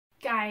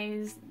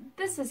Guys,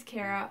 this is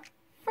Kara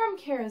from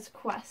Kara's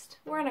Quest.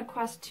 We're on a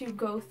quest to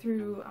go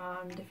through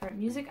different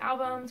music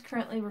albums.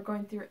 Currently we're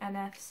going through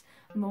NF's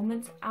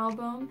Moments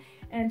album,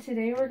 and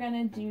today we're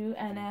going to do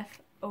NF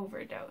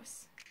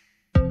Overdose.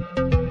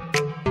 Okay,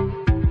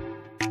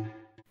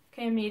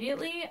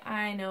 immediately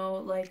I know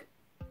like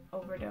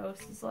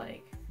overdose is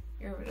like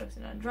you're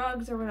overdosing on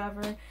drugs or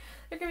whatever. There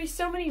are going to be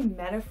so many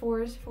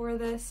metaphors for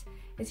this.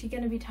 Is he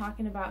going to be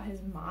talking about his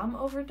mom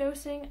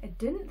overdosing? I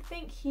didn't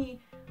think he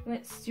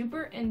went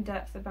super in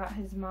depth about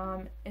his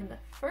mom in the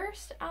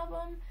first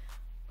album,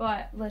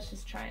 but let's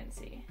just try and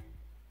see.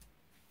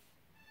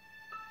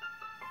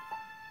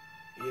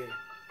 Yeah.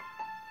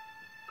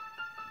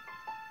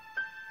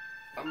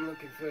 I'm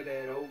looking for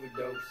that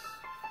overdose.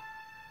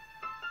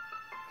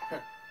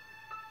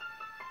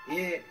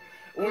 Yeah.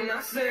 When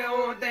I say I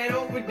want that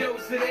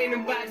overdose, it ain't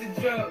about the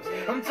drugs.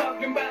 I'm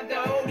talking about the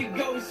Holy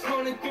Ghost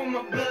running through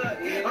my blood.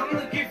 I'm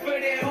looking for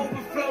that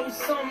overflow,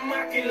 something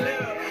I can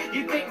love.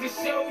 You think the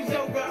show's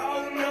over?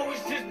 Oh no,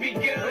 it's just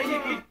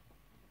begun.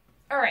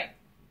 Alright.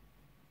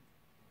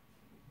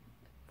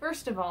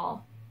 First of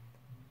all,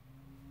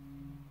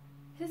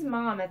 his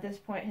mom at this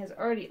point has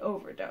already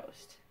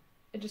overdosed.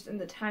 Just in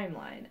the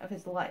timeline of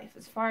his life,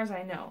 as far as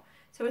I know.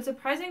 So it's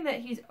surprising that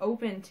he's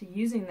open to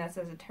using this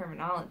as a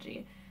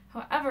terminology.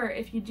 However,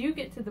 if you do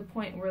get to the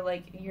point where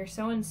like you're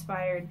so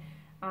inspired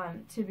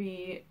to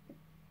be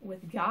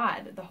with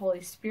God, the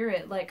Holy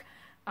Spirit, like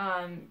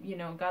you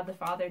know, God the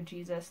Father,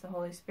 Jesus, the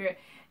Holy Spirit,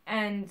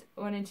 and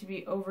wanting to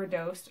be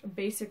overdosed,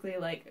 basically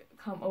like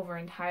come over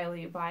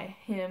entirely by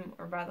Him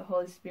or by the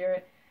Holy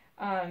Spirit,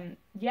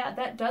 yeah,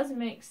 that does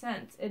make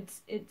sense.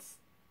 It's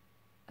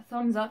a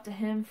thumbs up to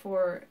him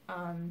for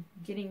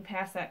getting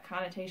past that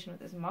connotation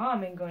with his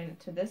mom and going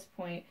to this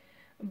point,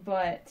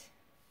 but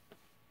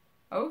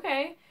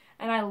okay.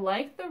 And I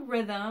like the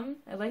rhythm,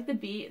 I like the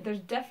beat. There's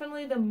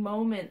definitely the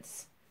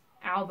Moments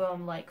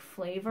album like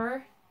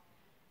flavor,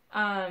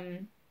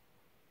 but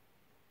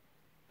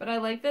I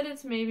like that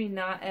it's maybe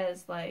not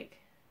as like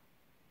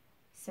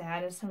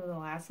sad as some of the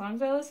last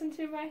songs I listened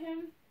to by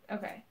him.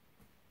 Okay.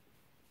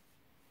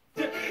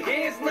 Yeah,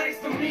 it's nice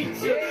to meet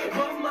you,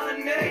 but my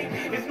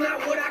name is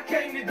not what I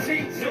came to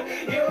teach you.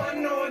 Yo, I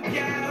know a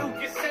guy who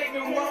can save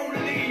and won't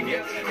leave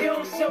you. He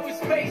don't show his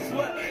face,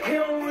 but he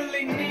don't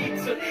really need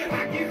to.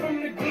 I give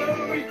him the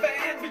glory for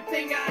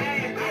everything I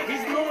have.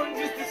 He's more than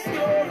just a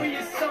story,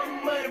 it's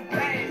something of the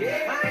past.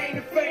 I ain't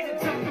afraid to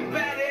talk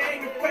about it,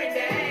 ain't afraid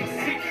to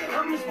ask it.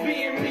 I'm just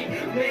being me,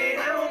 man,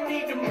 I don't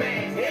need the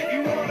mask.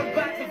 You all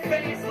about the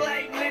face,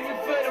 like living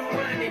for the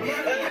money.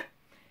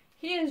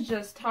 He is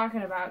just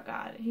talking about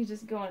God. He's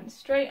just going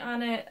straight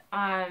on it,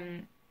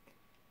 and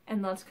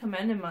let's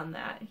commend him on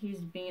that. He's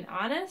being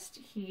honest,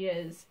 he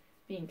is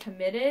being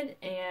committed,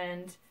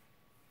 and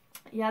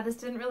yeah, this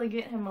didn't really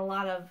get him a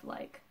lot of,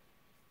 like,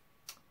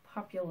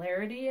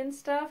 popularity and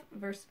stuff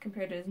versus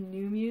compared to his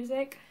new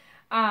music,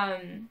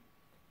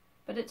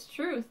 but it's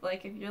truth.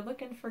 Like, if you're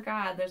looking for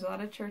God, there's a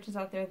lot of churches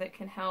out there that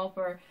can help,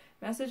 or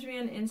message me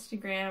on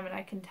Instagram, and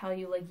I can tell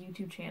you, like,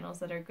 YouTube channels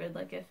that are good.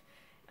 Like, if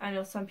I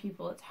know some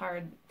people, it's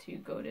hard to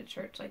go to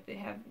church, like they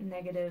have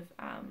negative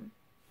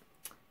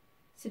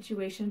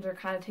situations or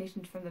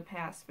connotations from the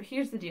past. But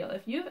here's the deal.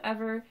 If you've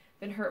ever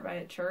been hurt by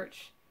a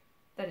church,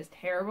 that is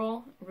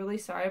terrible. Really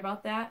sorry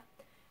about that.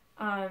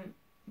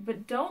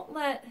 But don't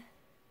let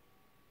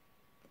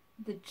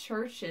the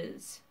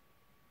church's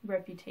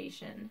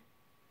reputation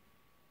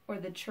or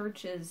the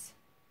church itself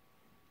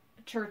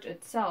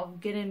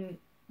get in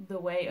the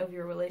way of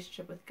your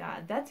relationship with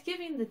God. That's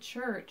giving the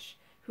church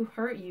who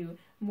hurt you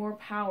more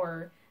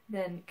power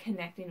than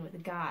connecting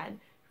with God,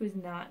 who's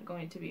not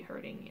going to be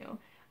hurting you.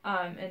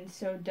 And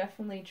so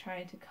definitely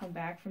trying to come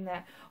back from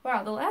that.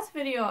 Wow, the last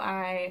video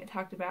I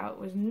talked about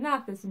was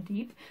not this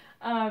deep,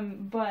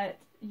 but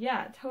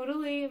yeah,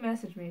 totally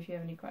message me if you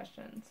have any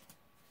questions.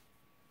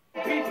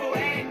 People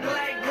act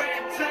like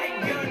rap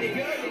tight gunning,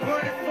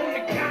 running from the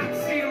cops,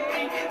 see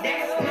me,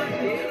 that's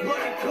nothing,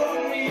 but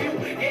according to you,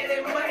 yeah,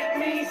 that might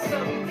mean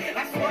something.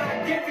 That's why I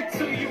give it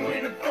to you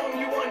in the form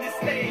you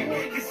understand.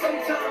 Cause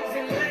sometimes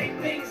in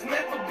life things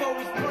never go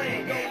as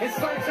planned, and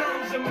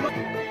sometimes your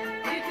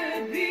it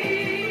could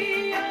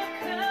be your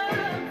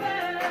cover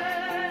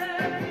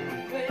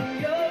when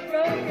you're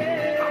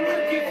broken. I'm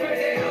looking for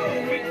that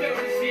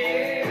overdose,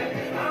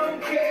 yeah. I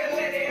don't care,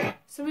 let it.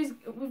 So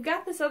we've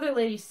got this other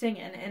lady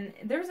singing, and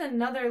there's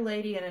another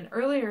lady in an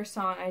earlier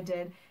song I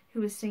did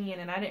who was singing,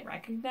 and I didn't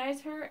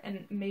recognize her,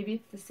 and maybe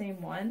it's the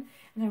same one.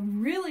 And I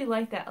really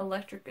like that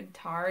electric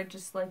guitar,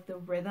 just like the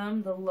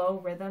rhythm, the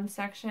low rhythm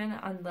section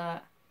on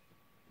the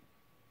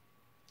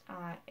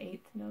 8th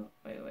note.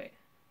 Wait.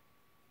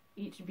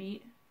 Each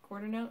beat,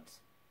 quarter notes,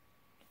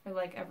 or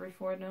like every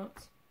 4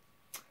 notes.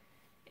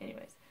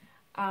 Anyways,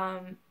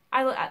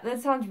 that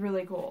sounds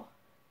really cool.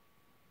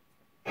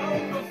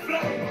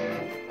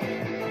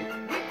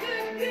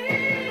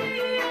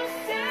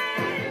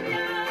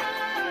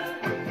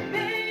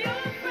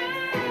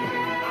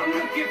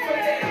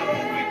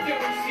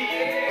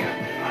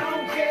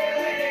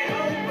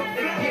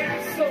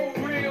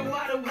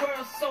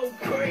 So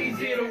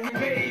crazy.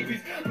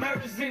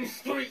 in the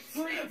streets,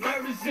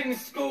 murders in the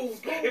schools.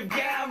 If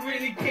God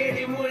really cared,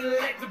 he wouldn't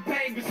let the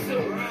paper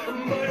sue.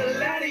 But a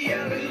lot of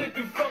y'all are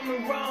looking from the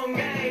wrong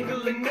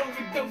angle, and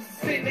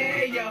overdose is in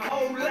there, your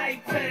whole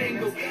life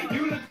tangled.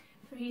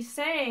 So he's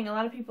saying, a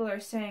lot of people are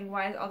saying,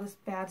 why is all this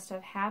bad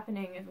stuff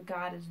happening if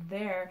God is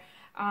there?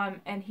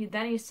 And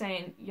he's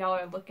saying, y'all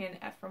are looking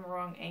at from a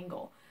wrong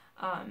angle.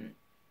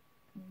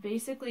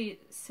 Basically,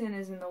 sin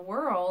is in the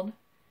world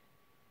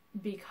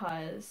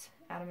because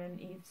Adam and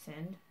Eve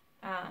sinned,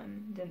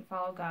 didn't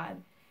follow God,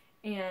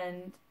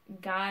 and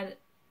God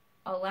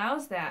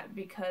allows that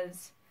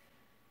because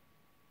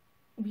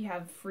we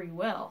have free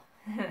will.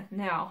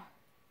 Now,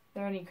 if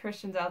there are any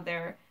Christians out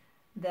there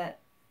that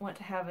want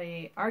to have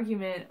a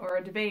argument or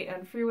a debate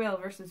on free will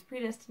versus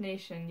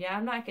predestination, yeah,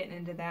 I'm not getting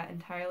into that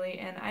entirely,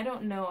 and I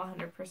don't know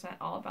 100%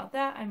 all about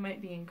that. I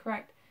might be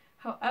incorrect.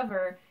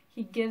 However,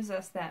 he gives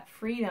us that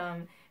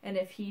freedom, and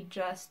if he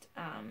just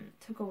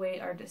took away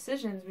our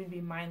decisions, we'd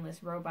be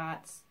mindless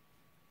robots,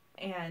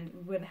 and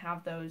we wouldn't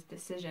have those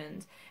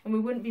decisions, and we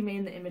wouldn't be made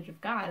in the image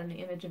of God, and the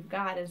image of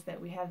God is that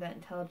we have that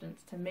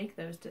intelligence to make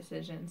those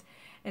decisions.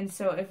 And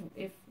so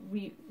if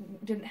we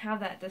didn't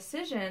have that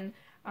decision,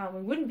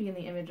 we wouldn't be in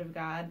the image of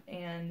God,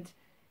 and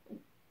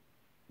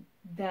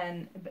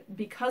then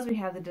because we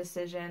have the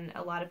decision,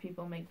 a lot of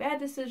people make bad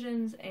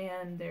decisions,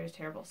 and there's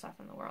terrible stuff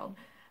in the world.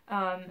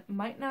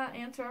 Might not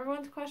answer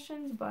everyone's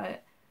questions,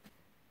 but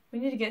we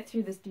need to get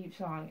through this deep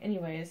song.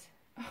 Anyways,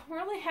 we're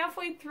only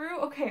halfway through.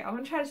 Okay, I'm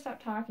gonna try to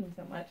stop talking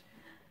so much.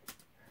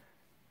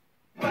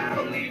 I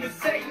believe that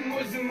Satan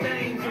was an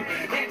angel.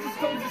 That just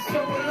goes to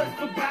show us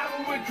the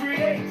power would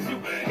create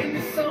you.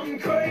 Into something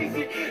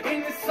crazy,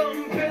 into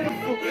something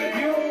pitiful.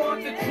 You don't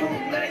want the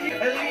truth, now you're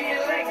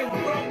leaning like a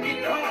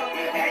broken heart.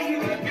 How you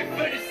looking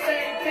for the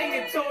same thing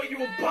that tore you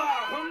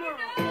apart? Come on.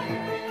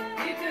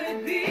 It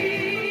could be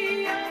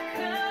your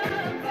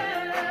comfort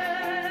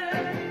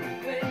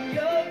when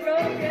you're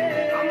broken.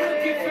 I'm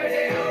looking for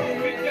that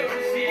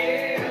overdose,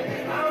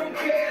 yeah. I don't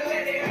care,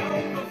 let it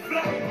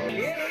overflow.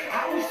 Yeah. I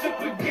wish up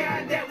a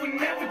God that would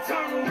never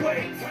turn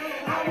away.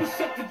 I wish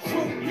up the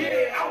truth,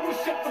 yeah. I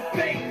wish up the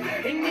faith.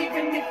 And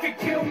even if it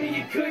killed me,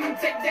 you couldn't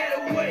take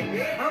that away.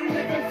 I'm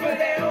living for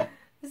that.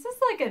 This is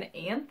like an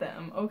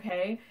anthem,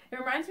 okay? It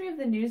reminds me of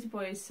the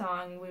Newsboys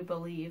song, We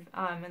Believe,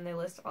 and they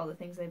list all the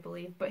things they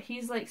believe. But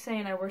he's like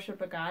saying, I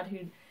worship a God who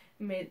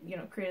made,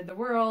 created the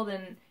world,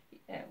 and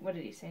what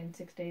did he say, in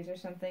 6 days or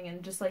something?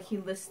 And just like he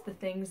lists the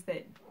things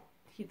that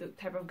the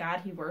type of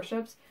God he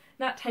worships.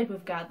 Not type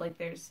of God, like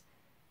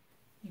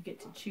you get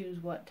to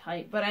choose what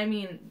type, but I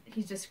mean,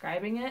 he's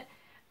describing it.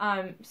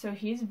 So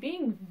he's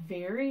being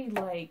very,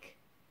 like,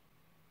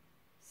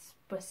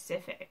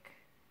 specific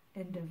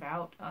and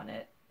devout on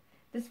it.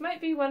 This might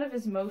be one of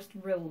his most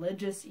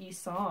religious-y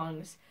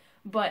songs,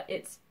 but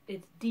it's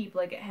deep,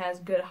 like, it has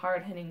good,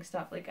 hard-hitting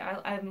stuff. Like,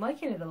 I'm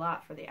liking it a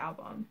lot for the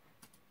album.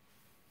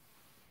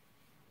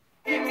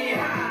 Give me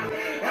high,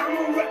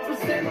 I'ma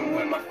represent him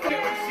with my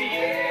fancy,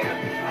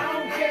 yeah. I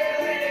don't care,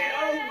 let it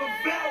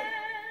overflow.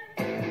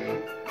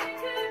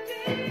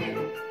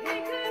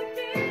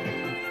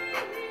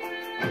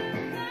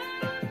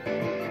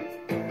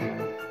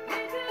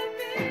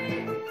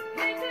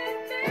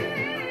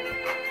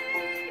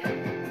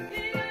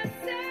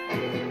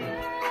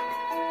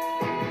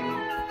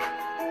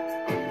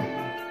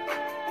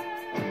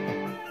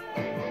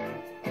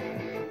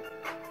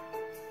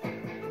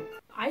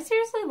 I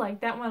seriously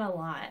like that one a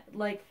lot.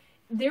 Like,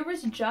 there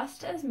was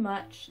just as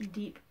much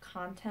deep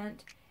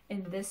content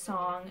in this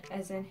song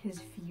as in his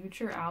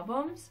future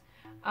albums.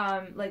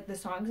 Like, the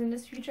songs in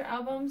his future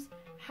albums.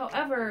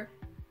 However,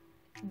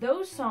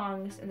 those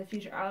songs in the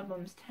future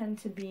albums tend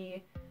to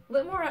be a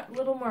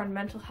little more on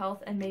mental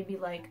health and maybe,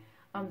 like,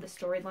 the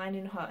storyline.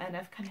 You know how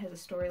NF kind of has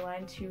a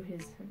storyline to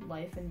his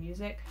life and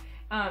music.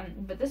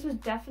 But this was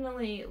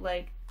definitely,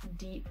 like,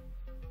 deep,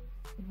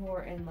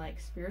 more in, like,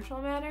 spiritual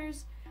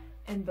matters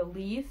and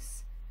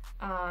beliefs,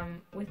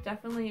 with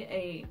definitely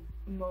a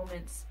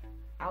Moments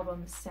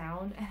album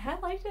sound, and I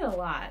liked it a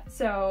lot.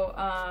 So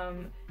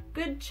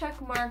good check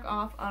mark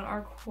off on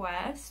our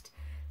quest.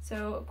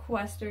 So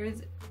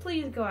questers,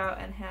 please go out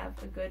and have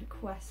a good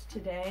quest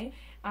today.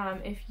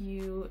 If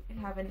you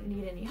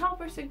need any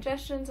help or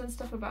suggestions on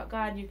stuff about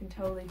God, you can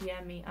totally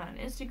DM me on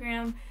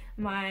Instagram.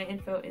 My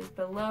info is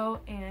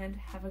below, and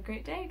have a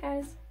great day,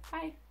 guys.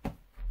 Bye.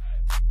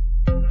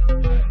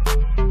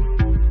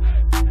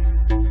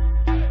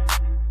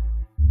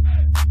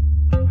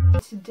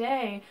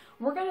 Today,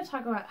 we're going to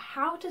talk about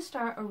how to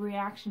start a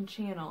reaction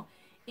channel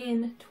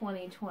in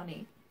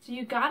 2020. So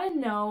you gotta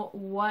know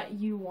what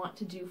you want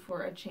to do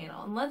for a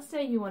channel. And let's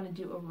say you want to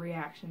do a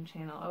reaction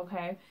channel,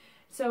 okay?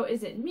 So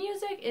is it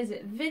music? Is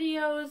it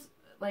videos?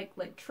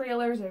 Like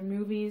trailers or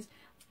movies?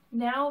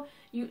 Now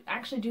you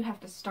actually do have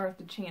to start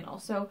the channel.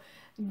 So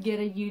get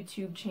a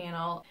YouTube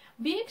channel.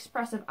 Be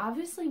expressive.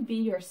 Obviously be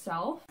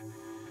yourself.